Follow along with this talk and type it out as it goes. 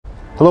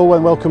Hello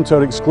and welcome to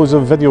our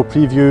exclusive video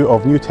preview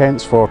of new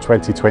tents for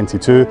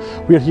 2022.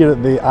 We're here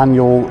at the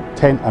annual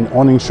Tent and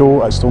Awning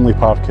Show at Stoneleigh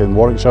Park in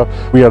Warwickshire.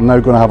 We are now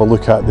going to have a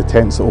look at the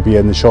tents that will be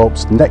in the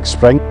shops next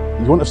spring.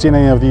 You won't have seen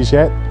any of these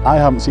yet. I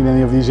haven't seen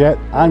any of these yet.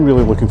 I'm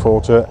really looking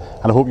forward to it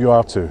and I hope you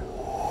are too.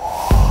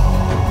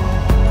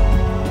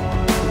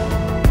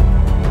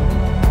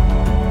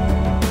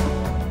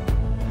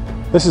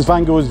 This is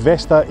Vango's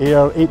Vesta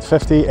Air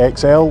 850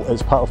 XL.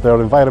 It's part of their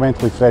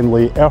environmentally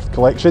friendly Earth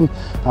collection.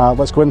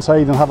 Let's go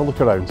inside and have a look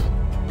around.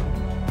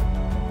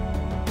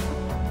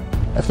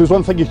 If there's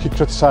one thing you could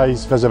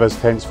criticise vis-a-vis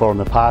tents for in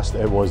the past,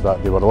 it was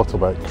that they were a little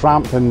bit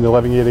cramped in the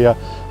living area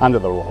and that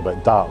they were a little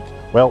bit dark.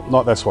 Well,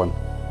 not this one.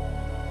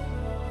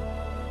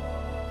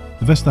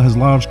 The Vesta has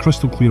large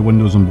crystal clear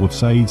windows on both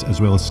sides as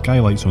well as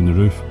skylights on the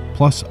roof,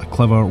 plus a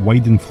clever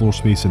widened floor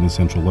space in the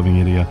central living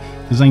area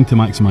designed to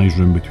maximise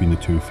room between the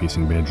two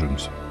facing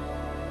bedrooms.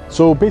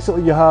 So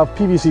basically you have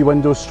PVC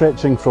windows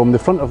stretching from the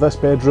front of this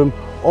bedroom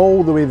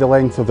all the way the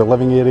length of the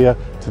living area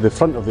to the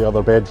front of the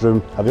other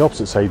bedroom at the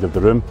opposite side of the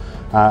room.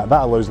 That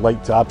allows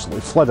light to absolutely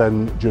flood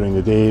in during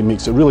the day,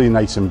 makes it really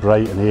nice and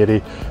bright and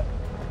airy.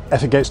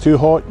 If it gets too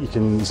hot you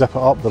can zip it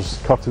up, there's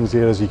curtains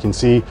there as you can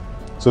see.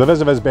 So the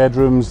vis-a-vis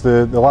bedrooms,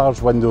 the large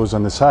windows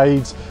on the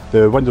sides,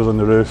 the windows on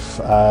the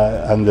roof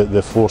and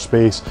the floor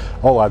space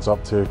all adds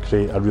up to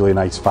create a really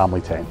nice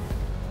family tent.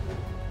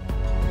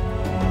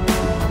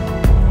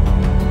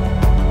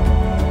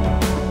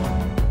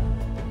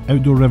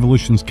 Outdoor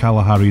Revolution's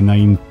Kalahari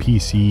 9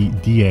 PC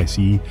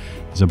DSE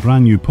is a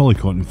brand new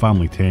polycotton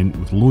family tent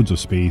with loads of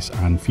space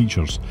and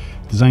features,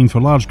 designed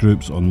for large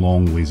groups on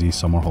long, lazy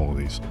summer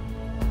holidays.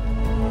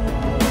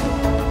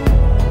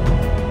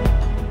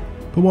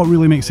 But what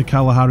really makes the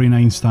Kalahari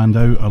 9 stand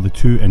out are the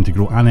two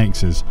integral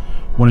annexes,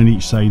 one on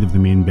each side of the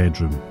main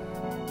bedroom.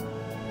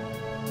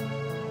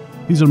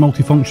 These are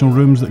multifunctional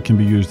rooms that can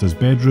be used as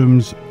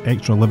bedrooms,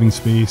 extra living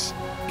space,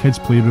 kids'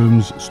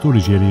 playrooms,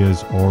 storage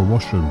areas or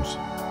washrooms.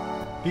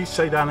 These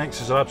side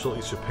annexes are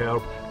absolutely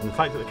superb, and the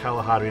fact that the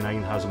Kalahari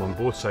 9 has them on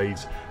both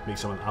sides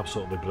makes them an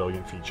absolutely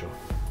brilliant feature.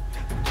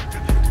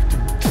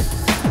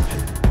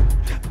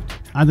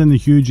 Add in the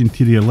huge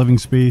interior living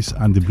space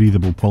and the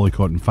breathable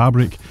polycotton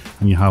fabric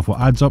and you have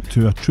what adds up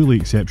to a truly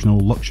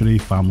exceptional luxury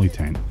family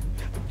tent.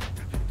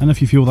 And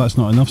if you feel that's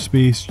not enough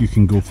space, you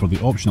can go for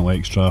the optional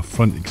extra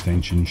front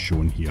extension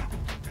shown here.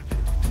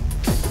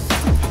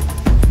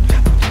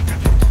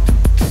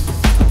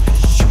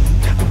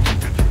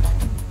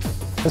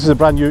 This is a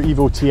brand new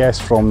Evo TS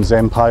from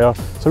Zempire.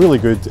 It's a really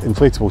good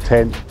inflatable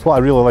tent. What I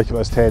really like about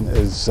this tent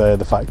is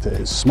the fact that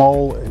it's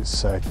small,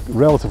 it's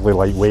relatively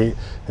lightweight,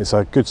 it's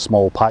a good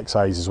small pack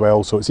size as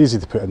well, so it's easy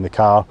to put in the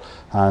car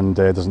and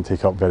doesn't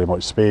take up very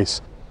much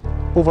space.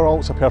 Overall,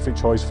 it's a perfect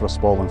choice for a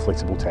small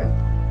inflatable tent.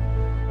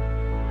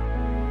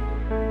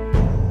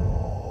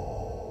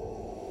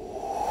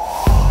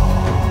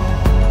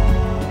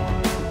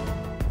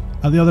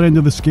 At the other end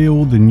of the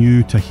scale, the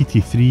new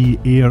Tahiti 3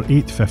 Air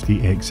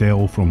 850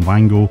 XL from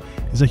Vango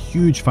is a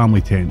huge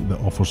family tent that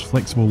offers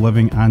flexible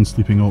living and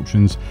sleeping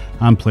options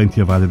and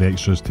plenty of added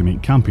extras to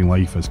make camping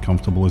life as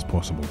comfortable as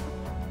possible.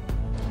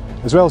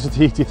 As well as the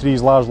Tahiti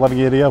 3's large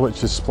living area,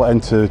 which is split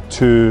into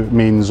two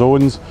main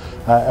zones,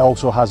 it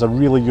also has a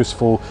really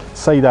useful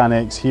side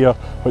annex here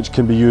which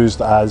can be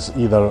used as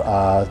either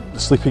a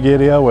sleeping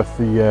area with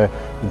the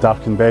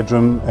darkened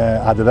bedroom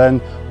added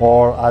in,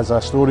 or as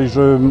a storage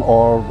room,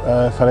 or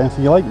for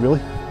anything you like really.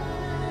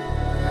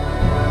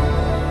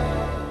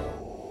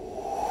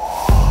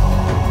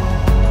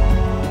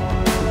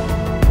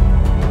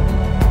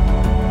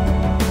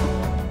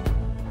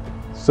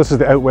 So this is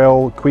the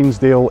Outwell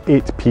Queensdale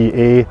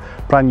 8PA,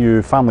 brand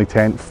new family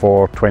tent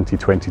for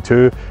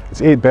 2022.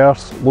 It's 8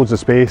 berths, loads of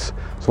space,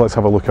 so let's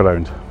have a look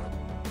around.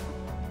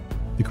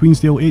 The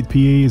Queensdale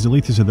 8PA is the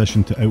latest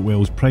addition to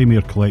Outwell's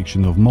premier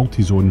collection of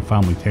multi-zone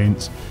family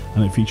tents,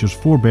 and it features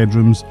 4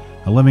 bedrooms,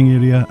 a living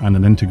area and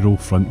an integral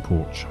front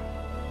porch.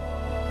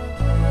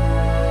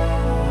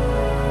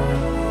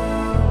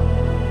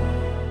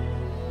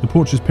 The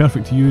porch is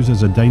perfect to use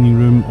as a dining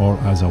room or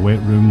as a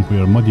wet room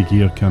where muddy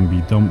gear can be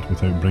dumped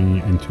without bringing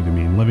it into the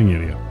main living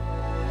area.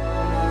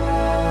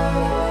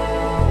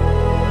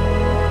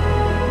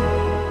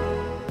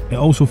 It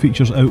also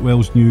features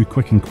Outwell's new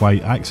quick and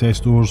quiet access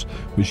doors,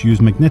 which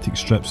use magnetic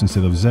strips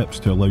instead of zips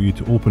to allow you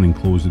to open and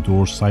close the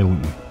doors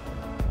silently.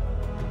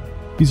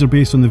 These are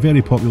based on the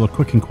very popular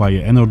quick and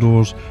quiet inner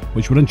doors,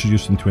 which were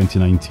introduced in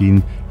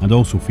 2019 and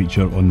also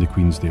feature on the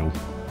Queensdale.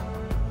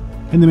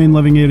 In the main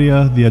living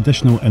area, the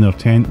additional inner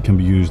tent can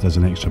be used as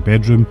an extra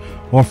bedroom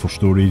or for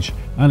storage,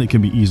 and it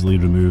can be easily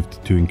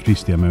removed to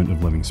increase the amount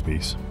of living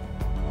space.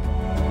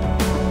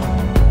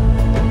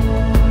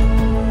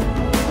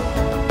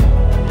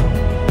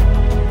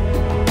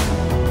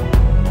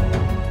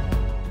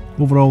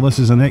 Overall, this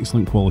is an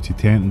excellent quality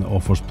tent that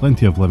offers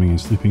plenty of living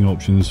and sleeping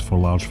options for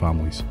large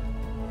families.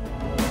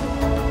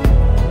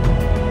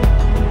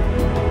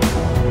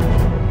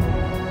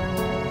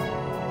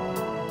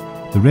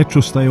 The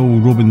retro-style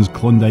Robens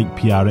Klondike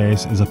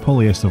PRS is a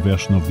polyester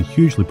version of the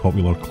hugely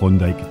popular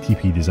Klondike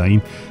TP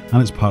design,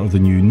 and it's part of the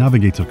new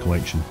Navigator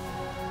collection.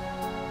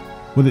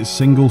 With its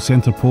single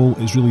centre pole,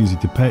 it's really easy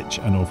to pitch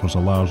and offers a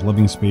large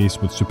living space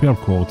with superb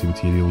quality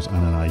materials and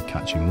an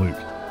eye-catching look.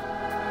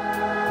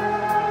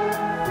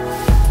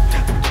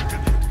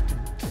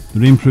 The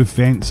rainproof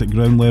vents at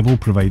ground level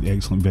provide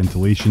excellent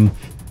ventilation,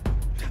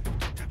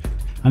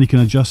 and you can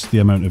adjust the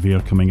amount of air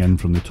coming in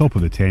from the top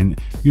of the tent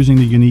using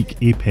the unique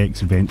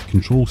Apex vent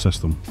control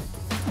system.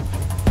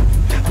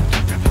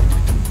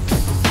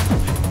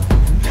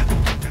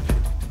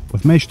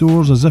 With mesh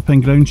doors, a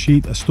zip-in ground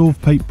sheet, a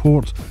stovepipe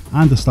port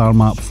and a star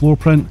map floor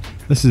print,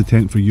 this is a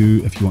tent for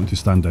you if you want to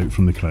stand out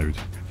from the crowd.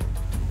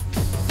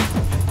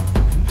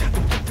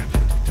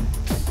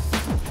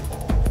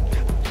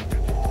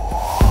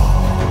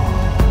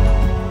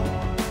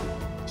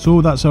 So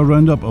that's our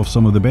roundup of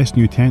some of the best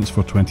new tents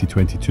for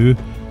 2022.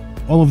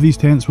 All of these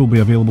tents will be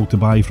available to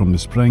buy from the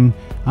spring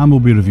and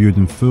will be reviewed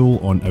in full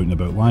on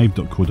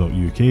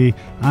outandaboutlive.co.uk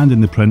and in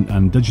the print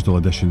and digital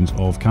editions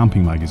of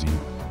Camping Magazine.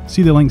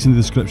 See the links in the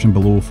description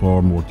below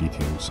for more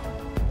details.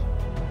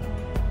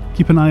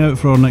 Keep an eye out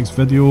for our next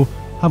video,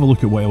 have a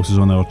look at what else is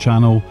on our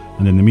channel,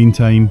 and in the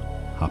meantime,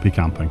 happy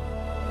camping.